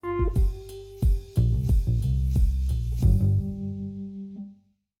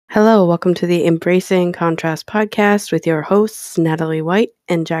Hello, welcome to the Embracing Contrast podcast with your hosts, Natalie White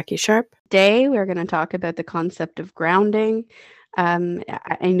and Jackie Sharp. Today, we're going to talk about the concept of grounding.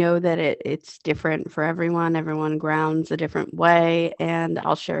 I know that it's different for everyone. Everyone grounds a different way, and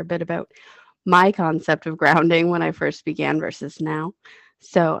I'll share a bit about my concept of grounding when I first began versus now.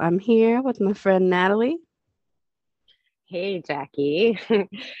 So I'm here with my friend Natalie. Hey, Jackie.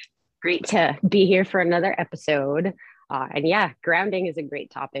 Great to be here for another episode. And yeah, grounding is a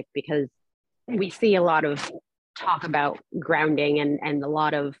great topic because we see a lot of talk about grounding, and a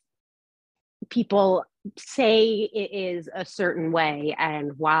lot of people say it is a certain way.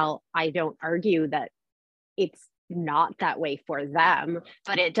 And while I don't argue that it's not that way for them,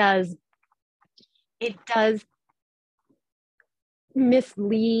 but it does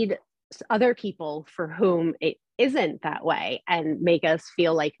mislead other people for whom it isn't that way and make us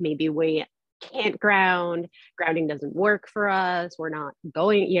feel like maybe we can't grounding doesn't work for us, we're not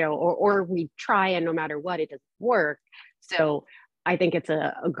going, or we try and no matter what, it doesn't work. So I think it's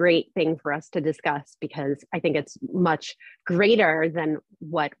a great thing for us to discuss because I think it's much greater than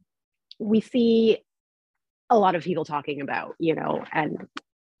what we see a lot of people talking about, and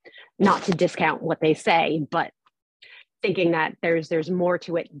not to discount what they say, but thinking that there's more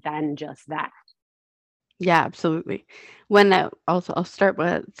to it than just that. Yeah, absolutely. When I'll start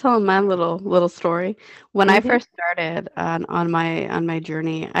with telling my little story. When I Mm-hmm. first started on my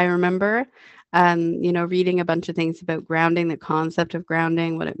journey, I remember, reading a bunch of things about grounding, the concept of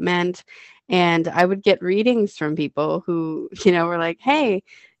grounding, what it meant, and I would get readings from people who, were like, "Hey,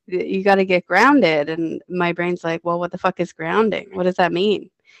 you got to get grounded," and my brain's like, "Well, what the fuck is grounding? What does that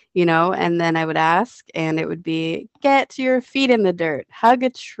mean?" And then I would ask, and it would be, "Get your feet in the dirt, hug a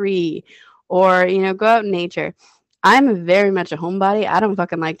tree." Or, go out in nature. I'm very much a homebody. I don't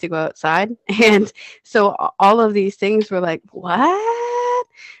fucking like to go outside. And so all of these things were like, what?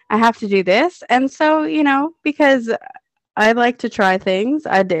 I have to do this. And so, because I like to try things,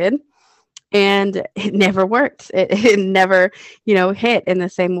 I did, and it never worked. It never, hit in the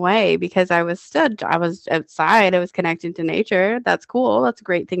same way because I was outside, I was connected to nature. That's cool. That's a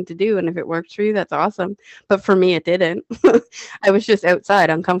great thing to do. And if it works for you, that's awesome. But for me, it didn't. I was just outside,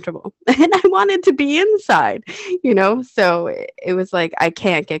 uncomfortable, and I wanted to be inside, So it was like, I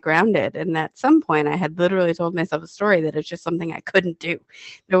can't get grounded. And at some point, I had literally told myself a story that it's just something I couldn't do.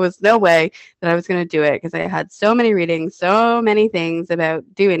 There was no way that I was going to do it because I had so many readings, so many things about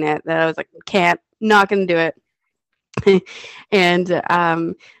doing it that I was like, can't, not going to do it. And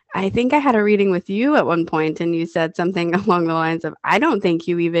I think I had a reading with you at one point, and you said something along the lines of, I don't think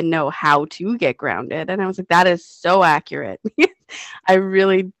you even know how to get grounded. And I was like, that is so accurate. I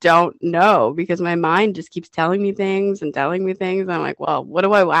really don't know because my mind just keeps telling me things and telling me things. I'm like, well, what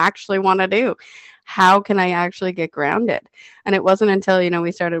do I actually want to do? How can I actually get grounded? And it wasn't until,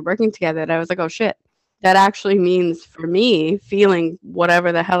 we started working together that I was like, oh shit, that actually means for me feeling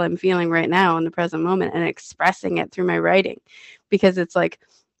whatever the hell I'm feeling right now in the present moment and expressing it through my writing, because it's like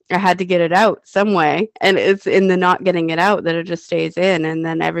I had to get it out some way, and it's in the not getting it out that it just stays in, and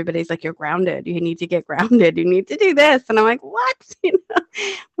then everybody's like, you're grounded, you need to get grounded, you need to do this, and I'm like, what?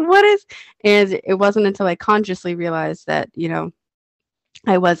 What is? And it wasn't until I consciously realized that,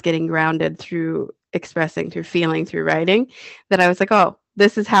 I was getting grounded through expressing, through feeling, through writing, that I was like, oh,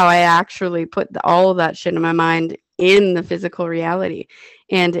 this is how I actually put all of that shit in my mind in the physical reality.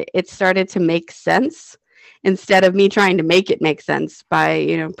 And it started to make sense instead of me trying to make it make sense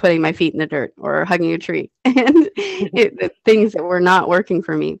by, putting my feet in the dirt or hugging a tree and the things that were not working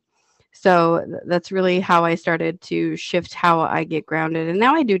for me. So that's really how I started to shift how I get grounded. And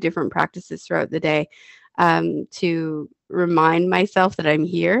now I do different practices throughout the day, to remind myself that I'm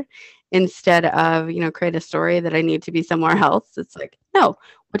here instead of, create a story that I need to be somewhere else. It's like, no,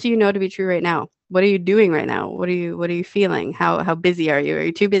 what do you know to be true right now? What are you doing right now? What are you feeling? How busy are you? Are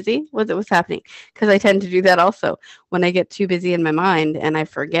you too busy? What's happening? Because I tend to do that also when I get too busy in my mind and I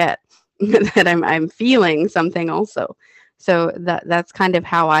forget that I'm feeling something also. So that's kind of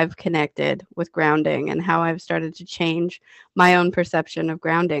how I've connected with grounding and how I've started to change my own perception of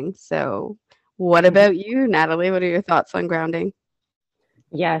grounding. So what about you, Natalie? What are your thoughts on grounding?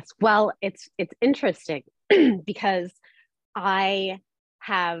 Yes. Well, it's interesting because I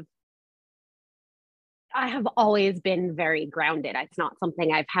have I have always been very grounded. It's not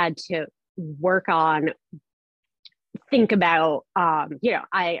something I've had to work on, think about.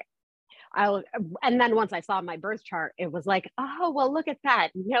 I and then once I saw my birth chart, it was like, oh well, look at that.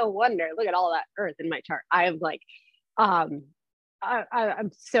 No wonder. Look at all that Earth in my chart. I am like, um,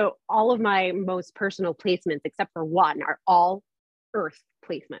 I'm so all of my most personal placements, except for one, are all Earth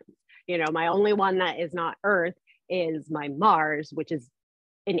placements. My only one that is not Earth is my Mars, which is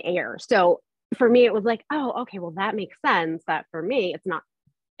in air. So for me, it was like, oh, okay, well, that makes sense that for me, it's not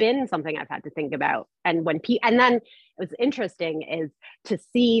been something I've had to think about. And and then it was interesting is to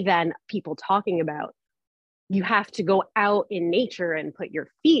see then people talking about you have to go out in nature and put your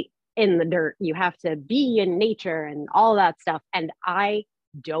feet in the dirt. You have to be in nature and all that stuff. And I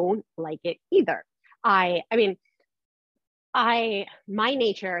don't like it either. I mean, my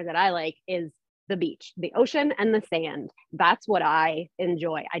nature that I like is the beach, the ocean, and the sand. That's what I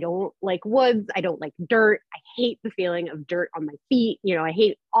enjoy. I don't like woods. I don't like dirt. I hate the feeling of dirt on my feet. You know, I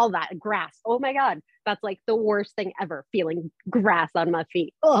hate all that grass. Oh my God. That's like the worst thing ever, feeling grass on my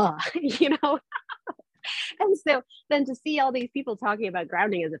feet. Ugh, you know? And so then to see all these people talking about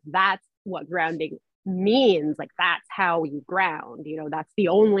grounding as if that's what grounding means, like that's how you ground, you know, that's the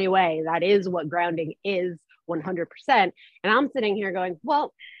only way, that is what grounding is 100%. And I'm sitting here going,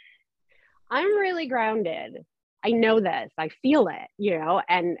 well, I'm really grounded. I know this, I feel it, you know,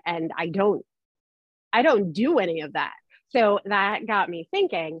 and I don't do any of that. So that got me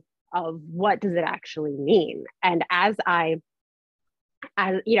thinking of what does it actually mean? And as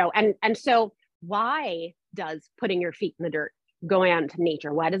you know, and so why does putting your feet in the dirt, going out into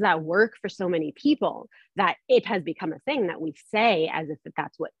nature, why does that work for so many people that it has become a thing that we say as if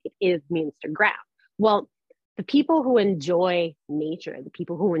that's what it is means to ground? Well, the people who enjoy nature, the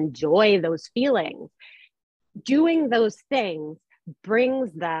people who enjoy those feelings, doing those things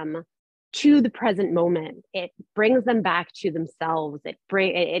brings them to the present moment. It brings them back to themselves.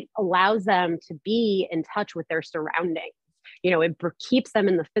 It allows them to be in touch with their surroundings. You know, it keeps them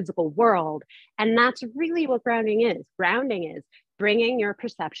in the physical world. And that's really what grounding is. Grounding is bringing your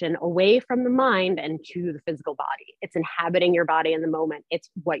perception away from the mind and to the physical body. It's inhabiting your body in the moment. It's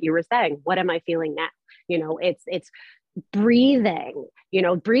what you were saying. What am I feeling now? You know, it's breathing. You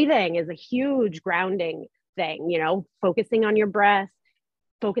know, breathing is a huge grounding thing, you know, focusing on your breath,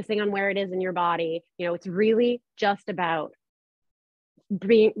 focusing on where it is in your body. You know, it's really just about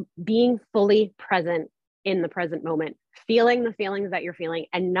being fully present in the present moment, feeling the feelings that you're feeling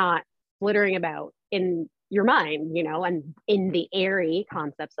and not flittering about in your mind, you know, and in the airy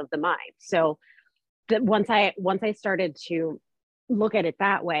concepts of the mind. So that once I started to look at it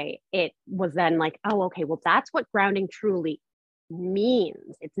that way, it was then like, oh, okay, well, that's what grounding truly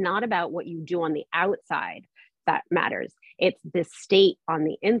means. It's not about what you do on the outside that matters. It's this state on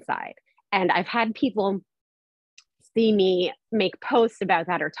the inside. And I've had people see me make posts about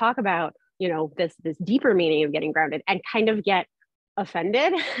that or talk about, you know, this deeper meaning of getting grounded and kind of get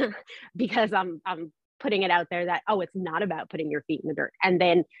offended because I'm putting it out there that, oh, it's not about putting your feet in the dirt. And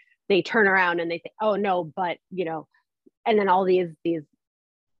then they turn around and they say, oh no, but you know, and then all these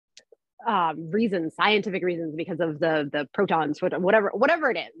reasons, scientific reasons, because of the protons, whatever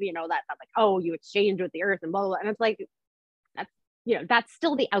it is, you know, that's like, oh, you exchange with the earth and blah, blah, blah. And it's like, that's, you know, that's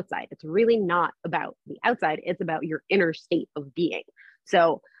still the outside. It's really not about the outside. It's about your inner state of being.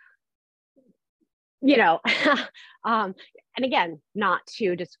 So, you know, and again, not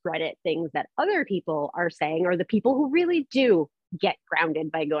to discredit things that other people are saying or the people who really do get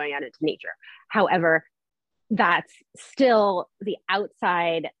grounded by going out into nature. However, that's still the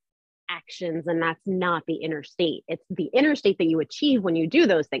outside actions and that's not the inner state. It's the inner state that you achieve when you do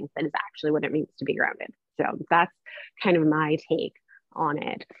those things that is actually what it means to be grounded. So that's kind of my take on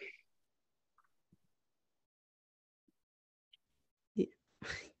it.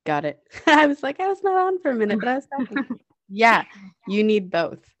 Got it. I was like, I was not on for a minute, but I was talking. Yeah, you need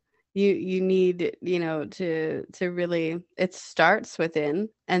both. You need, you know, to really, it starts within,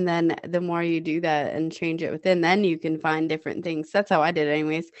 and then the more you do that and change it within, then you can find different things. That's how I did it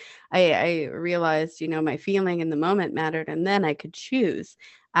anyways. I realized, you know, my feeling in the moment mattered, and then I could choose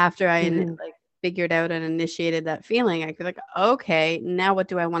after I like figured out and initiated that feeling. I could like, okay, now what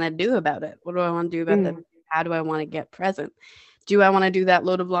do I want to do about it? What do I want to do about that? How do I want to get present? Do I want to do that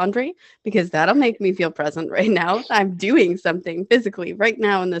load of laundry? Because that'll make me feel present right now. I'm doing something physically right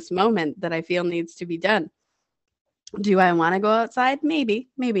now in this moment that I feel needs to be done. Do I want to go outside? Maybe,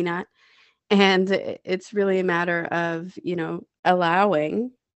 maybe not. And it's really a matter of, you know,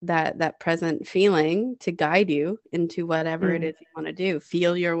 allowing that present feeling to guide you into whatever it is you want to do.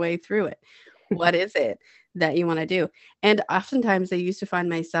 Feel your way through it. What is it that you want to do? And oftentimes I used to find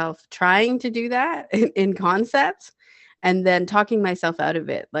myself trying to do that in concepts and then talking myself out of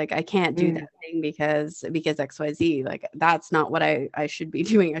it. Like, I can't do that thing because XYZ, like, that's not what I should be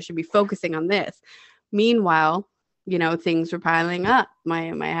doing. I should be focusing on this. Meanwhile, you know, things were piling up.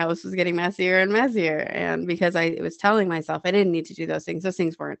 My house was getting messier and messier. And because I was telling myself I didn't need to do those things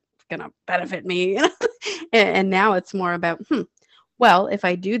weren't going to benefit me. And now it's more about, well, if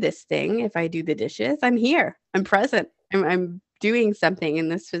I do this thing, if I do the dishes, I'm here, I'm present. I'm doing something in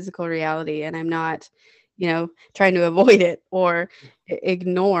this physical reality and I'm not, trying to avoid it or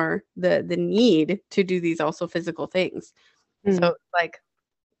ignore the need to do these also physical things. Mm. So like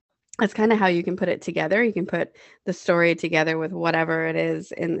that's kind of how you can put it together. You can put the story together with whatever it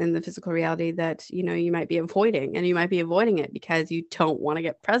is in the physical reality that, you might be avoiding. And you might be avoiding it because you don't want to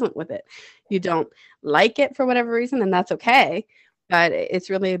get present with it. You don't like it for whatever reason, and that's okay. But it's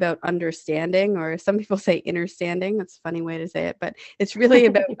really about understanding, or some people say understanding. That's a funny way to say it, but it's really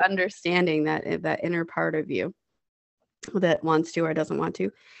about understanding that inner part of you that wants to or doesn't want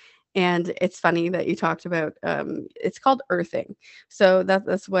to. And it's funny that you talked about it's called earthing. So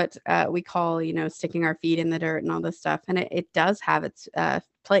that's what we call, sticking our feet in the dirt and all this stuff. And it does have its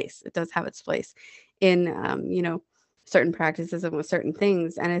place. It does have its place in certain practices and with certain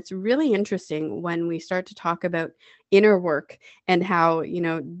things. And it's really interesting when we start to talk about inner work and how,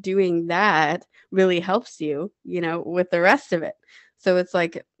 doing that really helps you, with the rest of it. So it's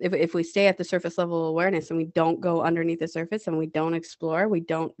like if we stay at the surface level awareness and we don't go underneath the surface and we don't explore, we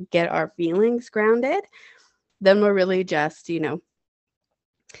don't get our feelings grounded, then we're really just,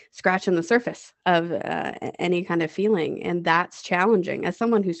 scratching the surface of any kind of feeling. And that's challenging. As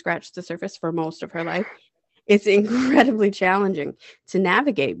someone who scratched the surface for most of her life, it's incredibly challenging to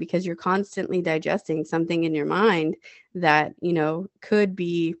navigate because you're constantly digesting something in your mind that, could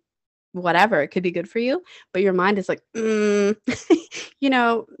be whatever. It could be good for you, but your mind is like, maybe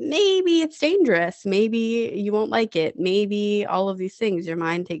it's dangerous. Maybe you won't like it. Maybe all of these things. Your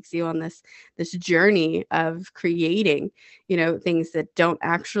mind takes you on this journey of creating, things that don't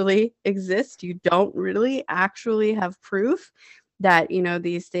actually exist. You don't really actually have proof that,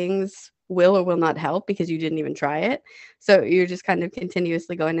 these things will or will not help because you didn't even try it. So you're just kind of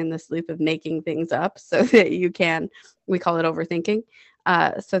continuously going in this loop of making things up so that you can, we call it overthinking,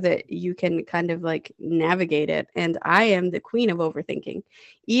 so that you can kind of like navigate it. And I am the queen of overthinking.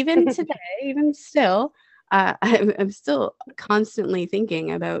 Even today, even still, I'm still constantly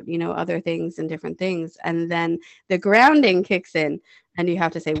thinking about, other things and different things. And then the grounding kicks in and you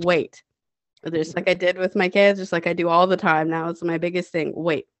have to say, wait, just like I did with my kids, just like I do all the time now. It's my biggest thing.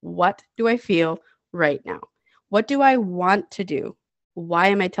 Wait, what do I feel right now? What do I want to do? Why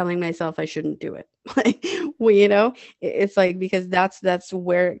am I telling myself I shouldn't do it? Like, it's like, because that's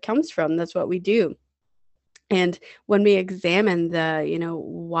where it comes from. That's what we do. And when we examine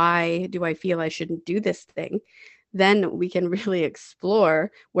why do I feel I shouldn't do this thing, then we can really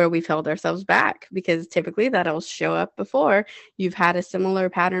explore where we've held ourselves back, because typically that'll show up before you've had a similar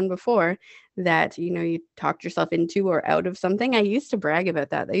pattern before that, you talked yourself into or out of something. I used to brag about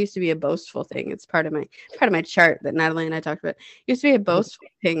that. That used to be a boastful thing. It's part of my chart that Natalie and I talked about. It used to be a boastful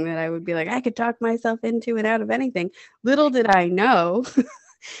thing that I would be like, I could talk myself into and out of anything. Little did I know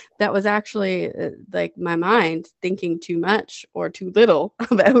that was actually like my mind thinking too much or too little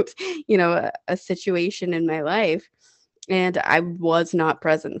about, a situation in my life. And I was not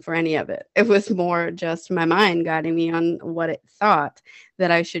present for any of it. It was more just my mind guiding me on what it thought that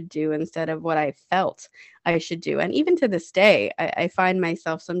I should do instead of what I felt I should do. And even to this day, I find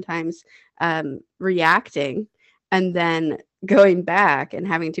myself sometimes reacting and then going back and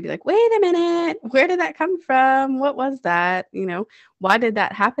having to be like, wait a minute, where did that come from? What was that? Why did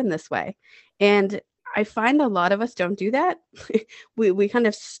that happen this way? And I find a lot of us don't do that. we kind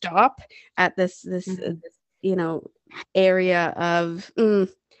of stop at this area of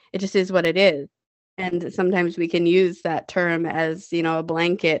it just is what it is. And sometimes we can use that term as, a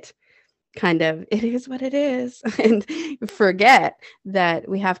blanket kind of, it is what it is, and forget that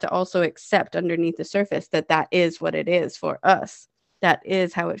we have to also accept underneath the surface that is what it is for us. That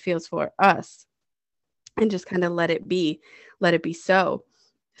is how it feels for us. And just kind of let it be so.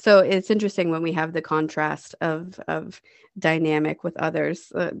 So it's interesting when we have the contrast of dynamic with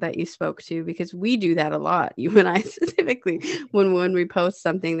others that you spoke to, because we do that a lot. You and I specifically, when we post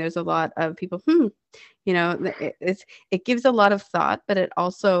something, there's a lot of people, it gives a lot of thought, but it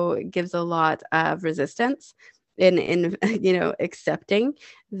also gives a lot of resistance in accepting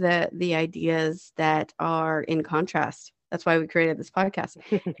the ideas that are in contrast. That's why we created this podcast,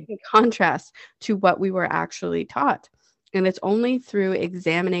 in contrast to what we were actually taught. And it's only through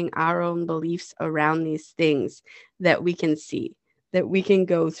examining our own beliefs around these things that we can see, that we can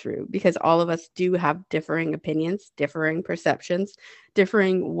go through, because all of us do have differing opinions, differing perceptions,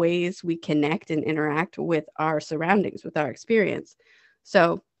 differing ways we connect and interact with our surroundings, with our experience.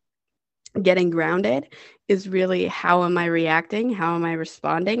 So getting grounded is really, how am I reacting? How am I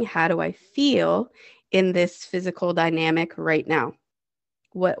responding? How do I feel in this physical dynamic right now?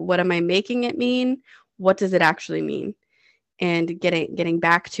 What am I making it mean? What does it actually mean? And getting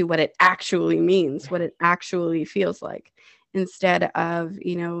back to what it actually means, what it actually feels like. instead of,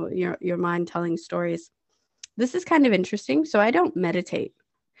 your mind telling stories. This is kind of interesting. So I don't meditate.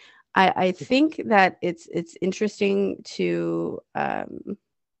 I think that it's interesting to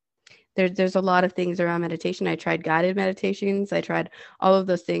there's a lot of things around meditation. I tried guided meditations, I tried all of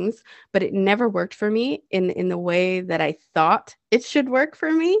those things, but it never worked for me in the way that I thought it should work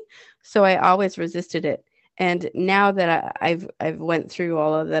for me. So I always resisted it. And now that I've went through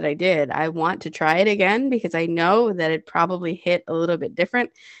all of that I did, I want to try it again because I know that it probably hit a little bit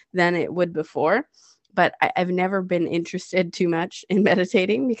different than it would before. But I've never been interested too much in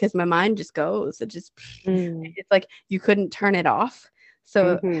meditating because my mind just goes. It just, Mm. it's like you couldn't turn it off.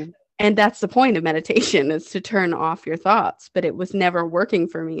 So, Mm-hmm. and that's the point of meditation, is to turn off your thoughts, but it was never working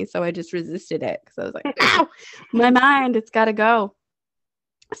for me. So I just resisted it because I was like, no, my mind, it's got to go.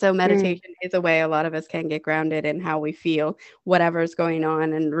 So Mm. meditation is a way a lot of us can get grounded in how we feel, whatever's going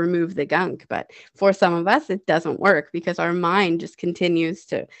on, and remove the gunk. But for some of us, it doesn't work because our mind just continues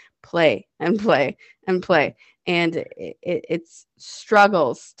to play and play and play. And it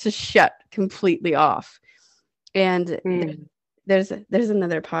struggles to shut completely off. And Mm. there's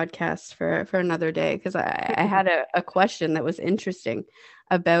another podcast for another day, because I had a question that was interesting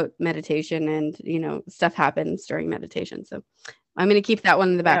about meditation, and stuff happens during meditation. So I'm going to keep that one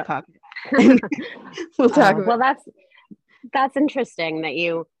in the back Yeah. pocket. We'll talk about. Well, that's interesting that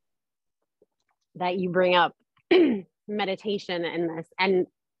you bring up meditation in this. And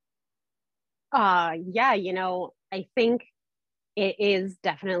yeah, I think it is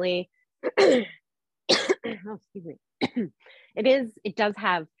definitely oh, excuse me. It does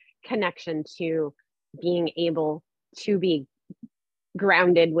have connection to being able to be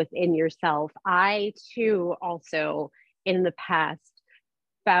grounded within yourself. I too also in the past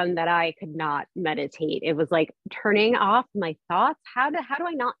found that I could not meditate. It was like turning off my thoughts. How do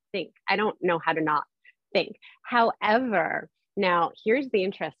I not think? I don't know how to not think. However, now here's the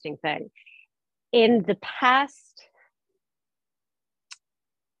interesting thing. In the past,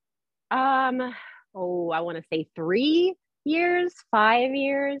 I want to say 3 years, 5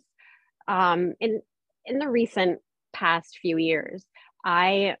 years, in the recent past few years,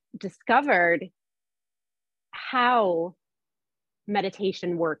 I discovered how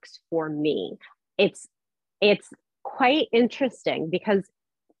meditation works for me. It's quite interesting because,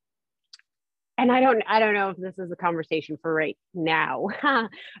 and I don't know if this is a conversation for right now,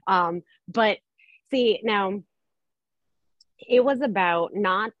 but see now, it wasn't about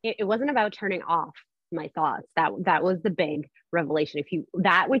turning off my thoughts. That was the big revelation. If you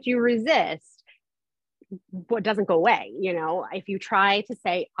that which you resist, what doesn't go away. If you try to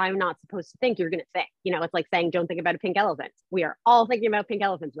say I'm not supposed to think, you're going to think. It's like saying don't think about a pink elephant. We are all thinking about pink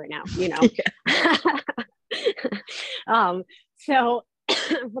elephants right now. So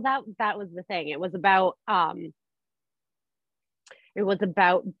well, that was the thing. It was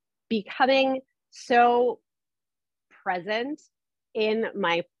about becoming so present in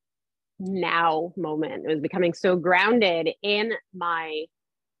my now moment. It was becoming so grounded in my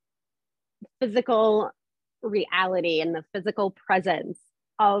physical reality and the physical presence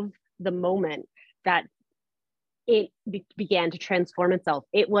of the moment that it began to transform itself.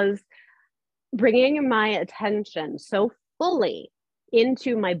 It was bringing my attention so fully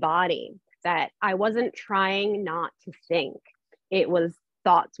into my body that I wasn't trying not to think. It was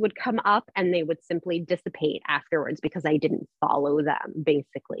thoughts would come up and they would simply dissipate afterwards because I didn't follow them,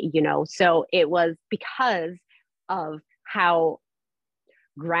 basically. So it was because of how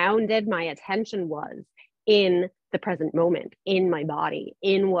grounded my attention was in the present moment, in my body,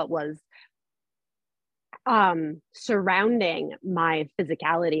 in what was surrounding my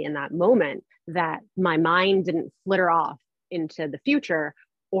physicality in that moment, that my mind didn't flitter off into the future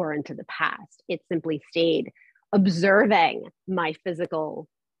or into the past. It simply stayed observing my physical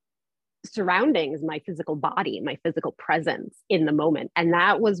surroundings, my physical body, my physical presence in the moment. And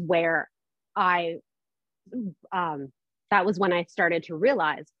that was where I that was when I started to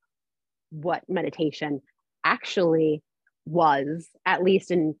realize what meditation actually was, at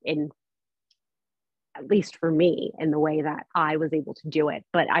least at least for me, in the way that I was able to do it.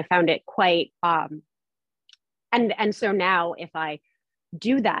 But I found it quite and so now if I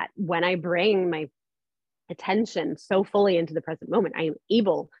do that, when I bring my attention so fully into the present moment, I am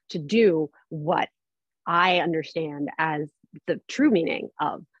able to do what I understand as the true meaning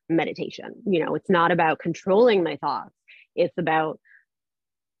of meditation. It's not about controlling my thoughts. It's about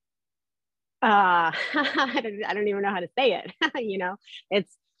I don't even know how to say it.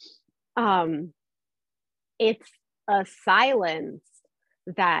 It's it's a silence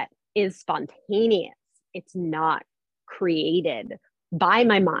that is spontaneous. It's not created by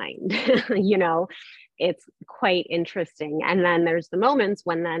my mind. You know, it's quite interesting. And then there's the moments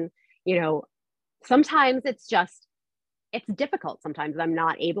when then, you know, sometimes it's difficult. Sometimes I'm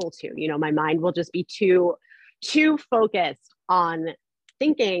not able to, you know, my mind will just be too focused on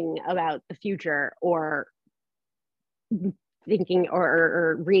thinking about the future, or thinking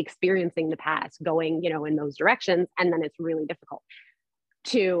or re-experiencing the past, going, you know, in those directions. And then it's really difficult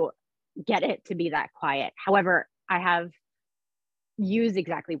to get it to be that quiet. However, I have used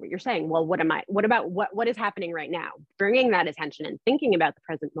exactly what you're saying. Well, what is happening right now? Bringing that attention and thinking about the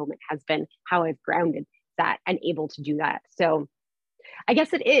present moment has been how I've grounded that and able to do that. So I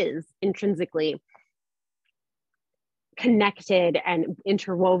guess it is intrinsically connected and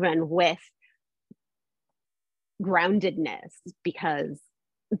interwoven with groundedness, because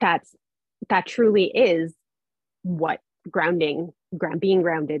that truly is what being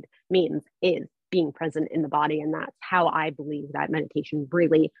grounded means, is being present in the body. And that's how I believe that meditation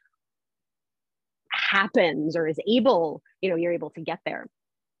really happens, or is able, you know, you're able to get there,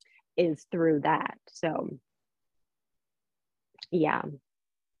 is through that. So yeah.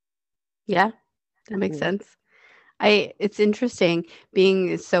 Yeah, that makes sense. It's interesting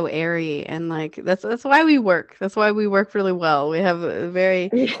being so airy, and like that's why we work. That's why we work really well. We have a very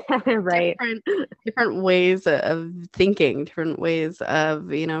Right. different ways of thinking, different ways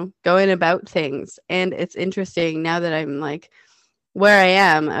of, you know, going about things. And it's interesting now that I'm like where I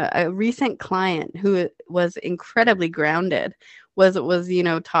am, a recent client who was incredibly grounded was, you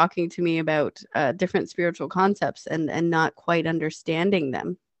know, talking to me about different spiritual concepts and not quite understanding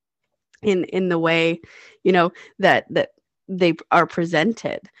them in the way, you know, that they are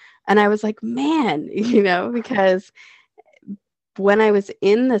presented. And I was like, man, you know, because when I was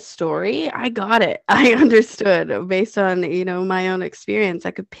in the story, I got it. I understood based on, you know, my own experience.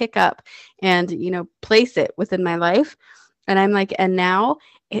 I could pick up and, you know, place it within my life. And I'm like, and now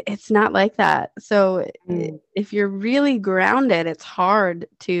it's not like that. So if you're really grounded, it's hard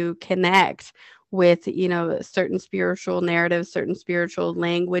to connect with, you know, certain spiritual narratives, certain spiritual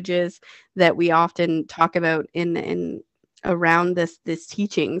languages that we often talk about in around this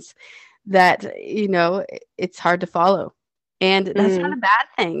teachings, that, you know, it's hard to follow. And that's not a bad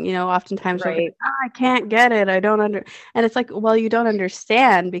thing. You know, oftentimes we'll be like, Right. oh, I can't get it. I don't and it's like, well, you don't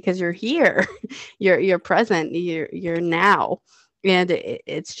understand because you're here. You're present. You're now. And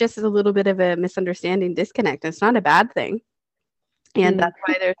it's just a little bit of a misunderstanding disconnect. It's not a bad thing. And Mm. that's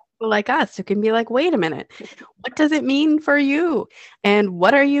why there's people like us who can be like, wait a minute, what does it mean for you? And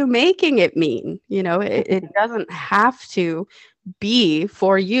what are you making it mean? You know, it doesn't have to be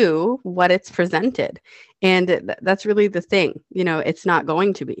for you what it's presented. And that's really the thing. You know, it's not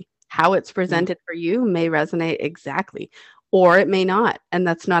going to be. How it's presented for you may resonate exactly, or it may not. And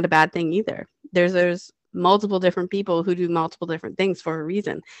that's not a bad thing either. There's multiple different people who do multiple different things for a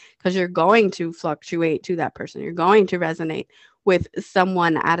reason, because you're going to fluctuate to that person. You're going to resonate with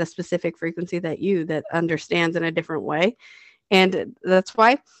someone at a specific frequency that understands in a different way. And that's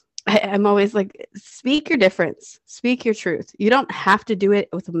why I'm always like, speak your difference, speak your truth. You don't have to do it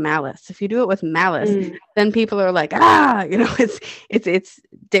with malice. If you do it with malice, then people are like, ah, you know, it's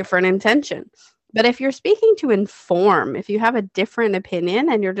different intention. But if you're speaking to inform, if you have a different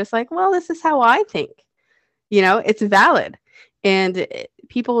opinion and you're just like, well, this is how I think, you know, it's valid. And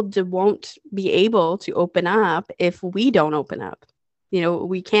people won't be able to open up if we don't open up. You know,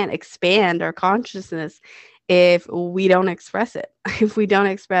 we can't expand our consciousness if we don't express it, if we don't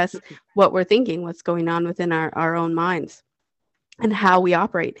express what we're thinking, what's going on within our own minds and how we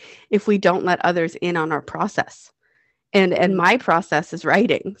operate, if we don't let others in on our process. And my process is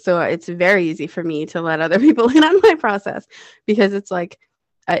writing. So it's very easy for me to let other people in on my process, because it's like,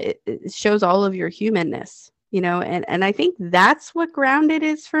 it shows all of your humanness, you know. And I think that's what grounded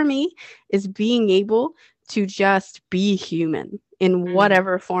is for me, is being able to just be human in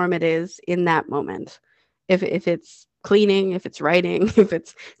whatever form it is in that moment. If it's cleaning, if it's writing, if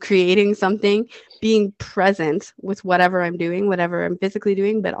it's creating something, being present with whatever I'm doing, whatever I'm physically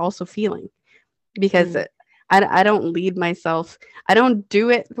doing, but also feeling. Because I don't lead myself. I don't do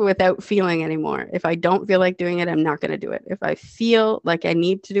it without feeling anymore. If I don't feel like doing it, I'm not going to do it. If I feel like I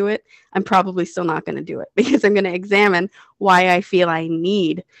need to do it, I'm probably still not going to do it, because I'm going to examine why I feel I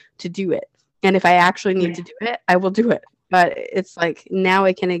need to do it. And if I actually need to do it, I will do it. But it's like now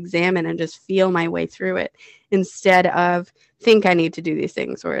I can examine and just feel my way through it, instead of think I need to do these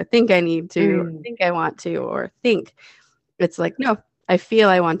things, or think I need to, or think I want to, or think. It's like, no, I feel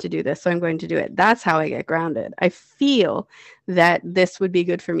I want to do this, so I'm going to do it. That's how I get grounded. I feel that this would be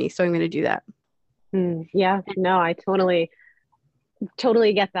good for me, so I'm going to do that. Yeah, no, I totally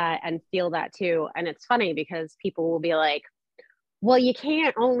get that and feel that too. And it's funny because people will be like, well, you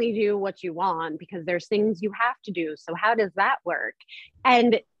can't only do what you want because there's things you have to do. So how does that work?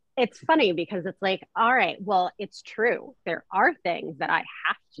 And it's funny because it's like, all right, well, it's true. There are things that I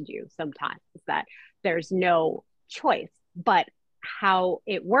have to do sometimes that there's no choice. But how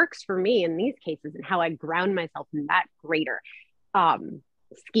it works for me in these cases and how I ground myself in that greater um,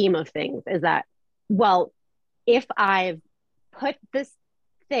 scheme of things is that, well, if I've put this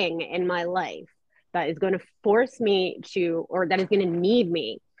thing in my life that is going to force me to, or that is going to need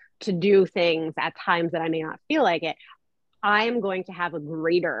me to do things at times that I may not feel like it, I am going to have a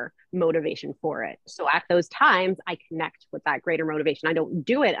greater motivation for it. So at those times, I connect with that greater motivation. I don't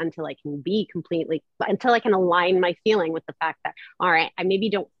do it until I can be completely, until I can align my feeling with the fact that, all right, I maybe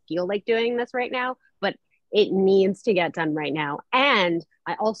don't feel like doing this right now, but it needs to get done right now. And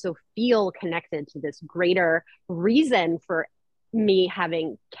I also feel connected to this greater reason for me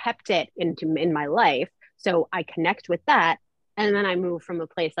having kept it in my life. So I connect with that. And then I move from a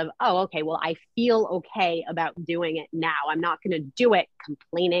place of, oh, okay, well, I feel okay about doing it now. I'm not going to do it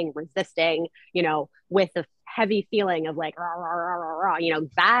complaining, resisting, with a heavy feeling of like, rah, rah, rah, rah, rah.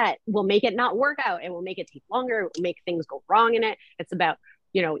 That will make it not work out. It will make it take longer. It will make things go wrong in it. It's about,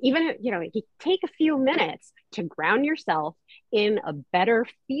 even, you take a few minutes to ground yourself in a better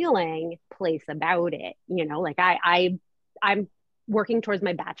feeling place about it. Like I'm working towards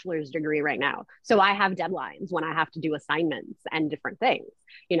my bachelor's degree right now. So I have deadlines when I have to do assignments and different things.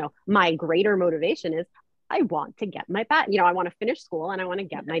 My greater motivation is I want to get I want to finish school and I want to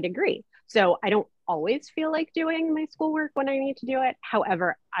get my degree. So I don't always feel like doing my schoolwork when I need to do it.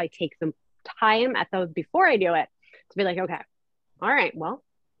 However, I take some time at those before I do it to be like, okay, all right, well,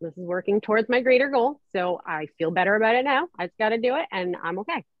 this is working towards my greater goal. So I feel better about it now. I just got to do it and I'm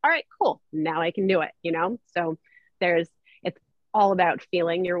okay. All right, cool. Now I can do it, So it's all about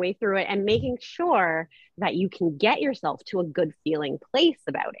feeling your way through it and making sure that you can get yourself to a good feeling place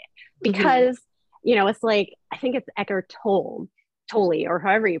about it. Because, it's like, I think it's Eckhart Tolle, or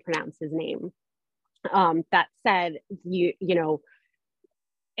however you pronounce his name, that said,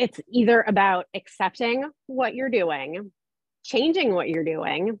 it's either about accepting what you're doing, changing what you're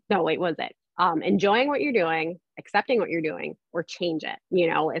doing. No, wait, was it? Enjoying what you're doing, accepting what you're doing, or change it.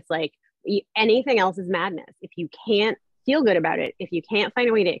 It's like anything else is madness. If you can't feel good about it, if you can't find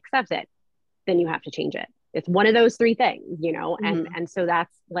a way to accept it, then you have to change it. It's one of those three things, and so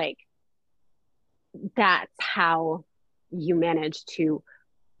that's how you manage to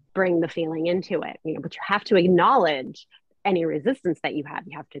bring the feeling into it, but you have to acknowledge any resistance that you have.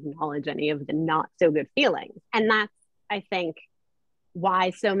 You have to acknowledge any of the not so good feelings. And that's, I think,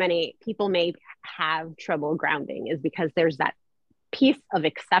 why so many people may have trouble grounding, is because there's that piece of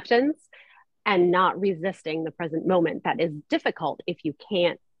acceptance and not resisting the present moment that is difficult if you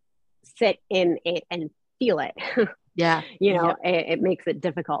can't sit in it and feel it. Yeah. It makes it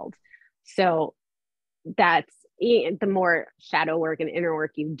difficult. So that's the more shadow work and inner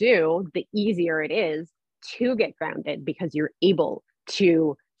work you do, the easier it is to get grounded, because you're able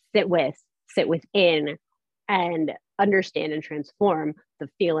to sit within and understand and transform the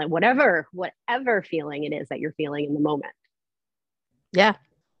feeling, whatever feeling it is that you're feeling in the moment. Yeah.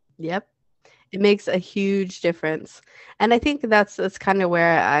 Yep. It makes a huge difference. And I think that's kind of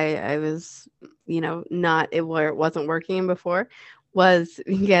where I was, where it wasn't working before, was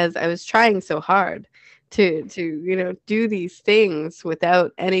because I was trying so hard to do these things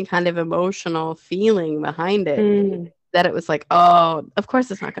without any kind of emotional feeling behind it, that it was like, oh, of course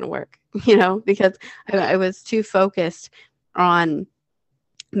it's not going to work, because I was too focused on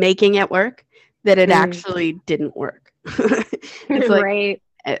making it work that it actually didn't work. It's like, right.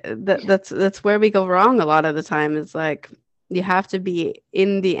 That's where we go wrong a lot of the time. Is like, you have to be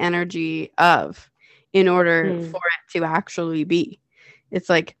in the energy of, in order for it to actually be. It's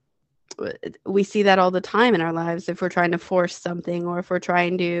like, we see that all the time in our lives. If we're trying to force something, or if we're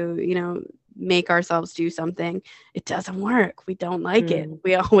trying to make ourselves do something, it doesn't work. We don't like it.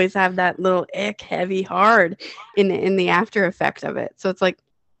 We always have that little ick, heavy, hard in the after effect of it. So it's like,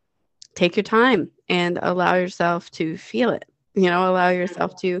 take your time and allow yourself to feel it. Allow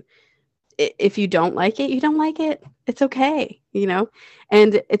yourself to, if you don't like it, you don't like it. It's okay,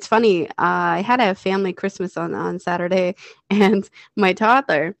 And it's funny, I had a family Christmas on Saturday, and my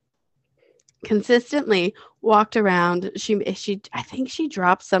toddler consistently walked around. She I think she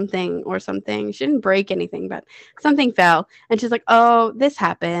dropped something or something. She didn't break anything, but something fell. And she's like, oh, this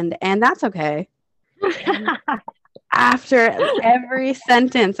happened, and that's okay. After every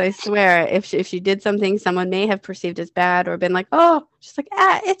sentence, I swear, if she did something someone may have perceived as bad or been like, oh, she's like,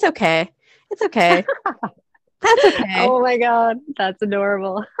 it's okay. It's okay. That's okay. Oh my God, that's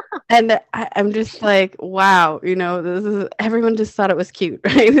adorable. And I'm just like, wow, this is, everyone just thought it was cute,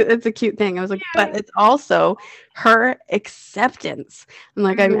 right? It's a cute thing. I was like, but it's also her acceptance. I'm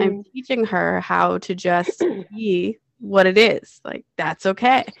like, I'm teaching her how to just be what it is. Like, that's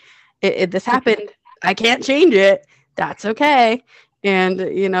okay. This happened. I can't change it. That's okay. And,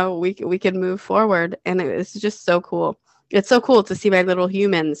 we can move forward. And it's just so cool. It's so cool to see my little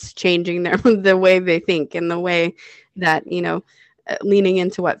humans changing the way they think and the way that, leaning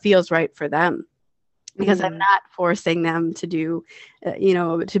into what feels right for them, because I'm not forcing them to do,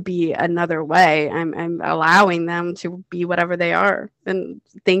 to be another way. I'm allowing them to be whatever they are and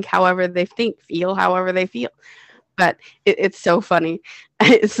think however they think, feel however they feel. But it's so funny.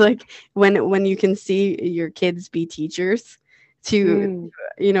 It's like when you can see your kids be teachers to,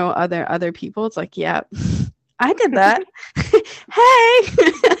 other people, it's like, yeah, I did that. Hey.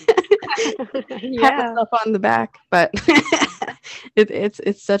 Pat myself on the back, but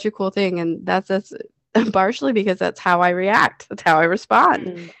it's such a cool thing, and that's partially because that's how I react. That's how I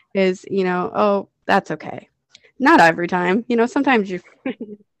respond. Is oh, that's okay. Not every time. Sometimes you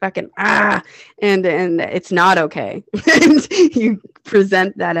fucking and it's not okay, and you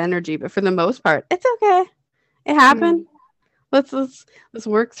present that energy. But for the most part, it's okay. It happened. Let's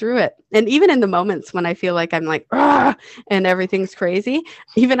work through it. And even in the moments when I feel like I'm like, and everything's crazy,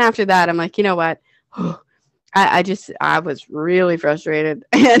 even after that, I'm like, you know what? I was really frustrated,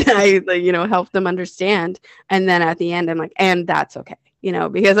 and I, helped them understand. And then at the end, I'm like, and that's okay,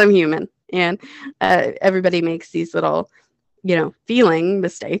 because I'm human, and everybody makes these little, feeling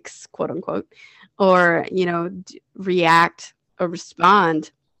mistakes, quote unquote, or, react or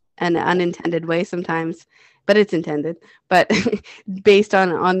respond in an unintended way sometimes, but it's intended, but based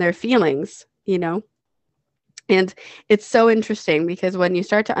on their feelings, And it's so interesting because when you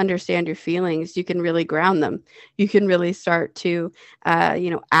start to understand your feelings, you can really ground them. You can really start to,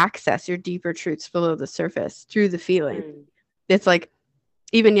 access your deeper truths below the surface through the feeling. It's like,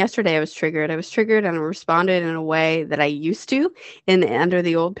 even yesterday I was triggered. And I responded in a way that I used to under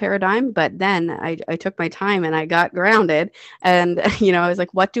the old paradigm. But then I took my time and I got grounded, and, I was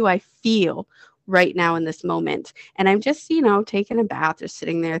like, what do I feel right now in this moment? And I'm just, taking a bath or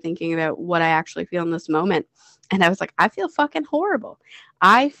sitting there thinking about what I actually feel in this moment. And I was like, I feel fucking horrible.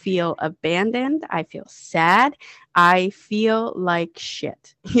 I feel abandoned. I feel sad. I feel like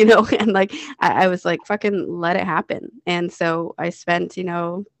shit, and like, I was like, fucking let it happen. And so I spent,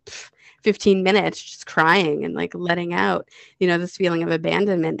 15 minutes just crying and like letting out, this feeling of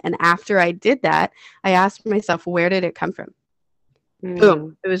abandonment. And after I did that, I asked myself, where did it come from?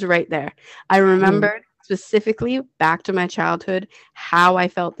 Boom, it was right there. I remembered specifically back to my childhood, how I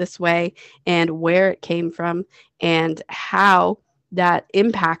felt this way and where it came from and how that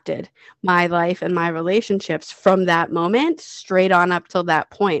impacted my life and my relationships from that moment straight on up till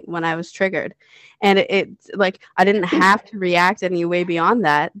that point when I was triggered. And it's like, I didn't have to react any way beyond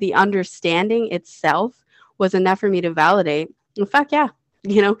that. The understanding itself was enough for me to validate, well, fuck yeah,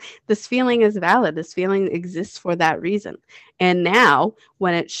 this feeling is valid. This feeling exists for that reason. And now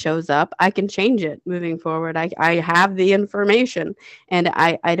when it shows up, I can change it moving forward. I have the information, and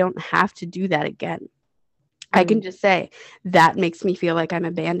I don't have to do that again. I can just say, that makes me feel like I'm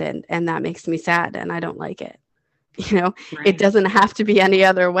abandoned, and that makes me sad, and I don't like it. It doesn't have to be any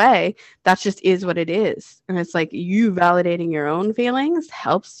other way. That just is what it is. And it's like, you validating your own feelings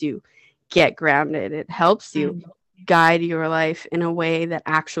helps you get grounded. It helps you guide your life in a way that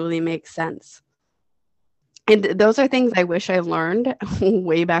actually makes sense. And those are things I wish I learned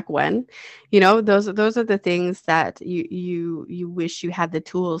way back when. Those are the things that you wish you had the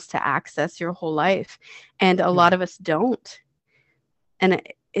tools to access your whole life, and a lot of us don't. And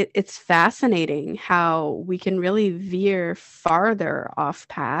it's fascinating how we can really veer farther off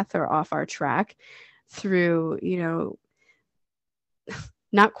path or off our track through,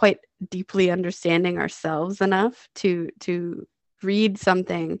 not quite deeply understanding ourselves enough to read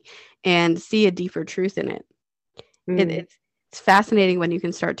something and see a deeper truth in it. It's fascinating when you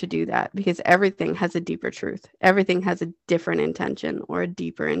can start to do that, because everything has a deeper truth. Everything has a different intention or a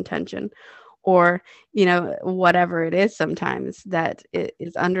deeper intention, or, whatever it is sometimes that it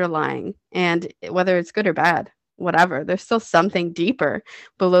is underlying. And whether it's good or bad, whatever, there's still something deeper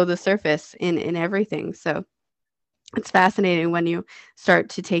below the surface in everything. So it's fascinating when you start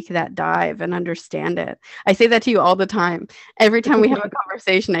to take that dive and understand it. I say that to you all the time. Every time we have a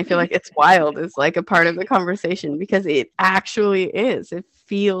conversation, I feel like it's wild. It's like a part of the conversation, because it actually is. It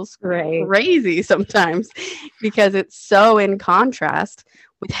feels crazy sometimes, because it's so in contrast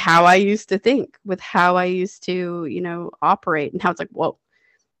with how I used to think, with how I used to, operate, and how it's like, whoa,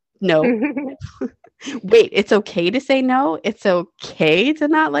 no, Wait, it's okay to say no? It's okay to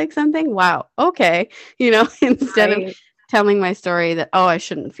not like something? Wow. Okay. Instead of Right. telling my story that, oh, I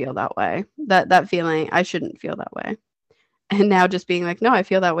shouldn't feel that way. That feeling, I shouldn't feel that way. And now just being like, no, I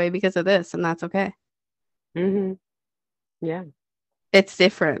feel that way because of this, and that's okay. Hmm. Yeah. It's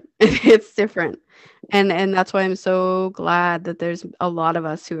different. It's different. And that's why I'm so glad that there's a lot of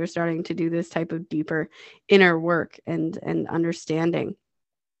us who are starting to do this type of deeper inner work and understanding.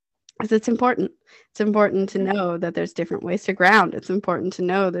 Because it's important. It's important to know that there's different ways to ground. It's important to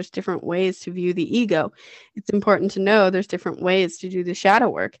know there's different ways to view the ego. It's important to know there's different ways to do the shadow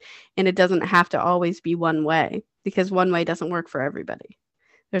work. And it doesn't have to always be one way, because one way doesn't work for everybody.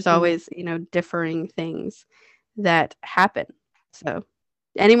 There's Hmm. always, differing things that happen. So,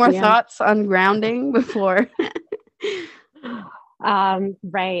 any more Yeah. thoughts on grounding before?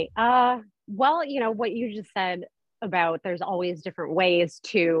 Right. Well, what you just said about there's always different ways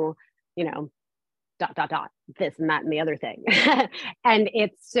to, you know, dot, dot, dot, this and that and the other thing. And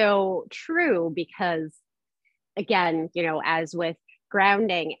it's so true because, again, as with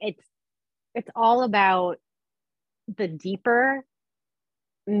grounding, it's all about the deeper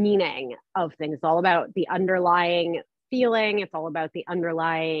meaning of things. It's all about the underlying feeling. It's all about the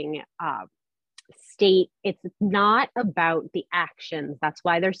underlying state. It's not about the actions. That's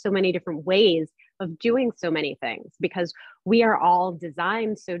why there's so many different ways of doing so many things, because we are all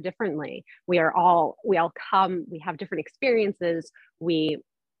designed so differently. We all come, we have different experiences. We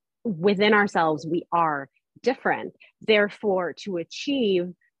within ourselves, we are different. Therefore, to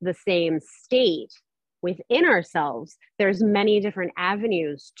achieve the same state within ourselves, there's many different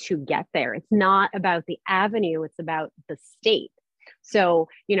avenues to get there. It's not about the avenue, it's about the state. So,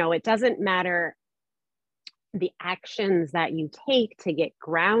 it doesn't matter the actions that you take to get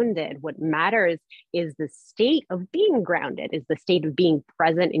grounded. What matters is the state of being grounded, is the state of being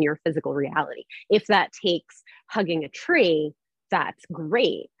present in your physical reality. If that takes hugging a tree, that's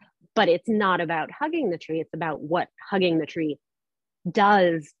great. But it's not about hugging the tree, it's about what hugging the tree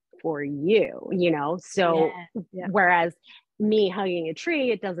does for you. So, Yeah. Yeah. whereas me hugging a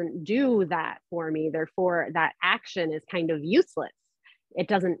tree, it doesn't do that for me. Therefore, that action is kind of useless. It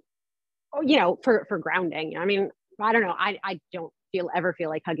doesn't for grounding. I mean, I don't know. I don't ever feel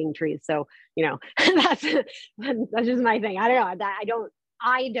like hugging trees. So, that's just my thing. I don't know that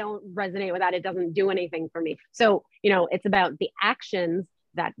I don't resonate with that. It doesn't do anything for me. So, it's about the actions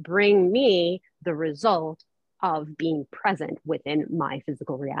that bring me the result of being present within my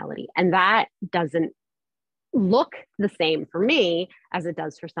physical reality. And that doesn't look the same for me as it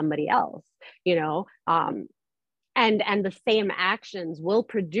does for somebody else, you know? And the same actions will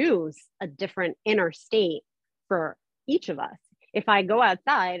produce a different inner state for each of us. If I go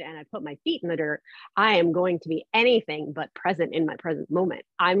outside and I put my feet in the dirt, I am going to be anything but present in my present moment.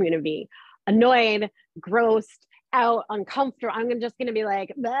 I'm going to be annoyed, grossed out, uncomfortable. I'm just going to be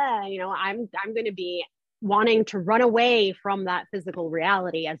like, I'm going to be wanting to run away from that physical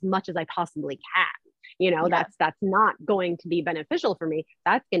reality as much as I possibly can. Yeah. That's not going to be beneficial for me.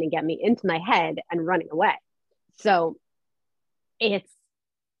 That's going to get me into my head and running away. So it's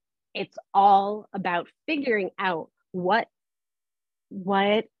all about figuring out what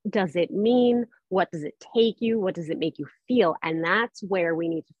does it mean? What does it take you? What does it make you feel? And that's where we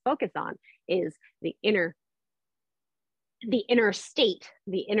need to focus on, is the inner state,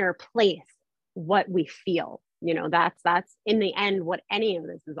 the inner place, what we feel. That's in the end what any of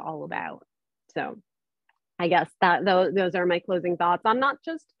this is all about. So I guess that those are my closing thoughts on not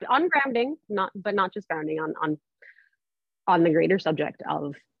just on grounding, not just grounding, on the greater subject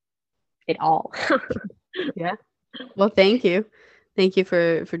of it all. Yeah. Well, thank you. Thank you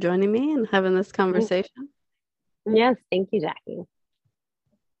for joining me and having this conversation. Yes, thank you, Jackie.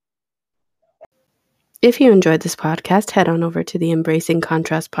 If you enjoyed this podcast, head on over to the Embracing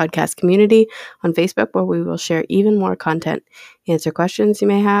Contrast podcast community on Facebook, where we will share even more content, answer questions you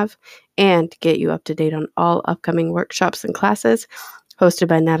may have, and get you up to date on all upcoming workshops and classes hosted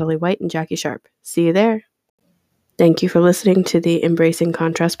by Natalie White and Jackie Sharp. See you there. Thank you for listening to the Embracing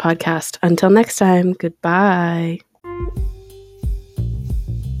Contrast podcast. Until next time, goodbye.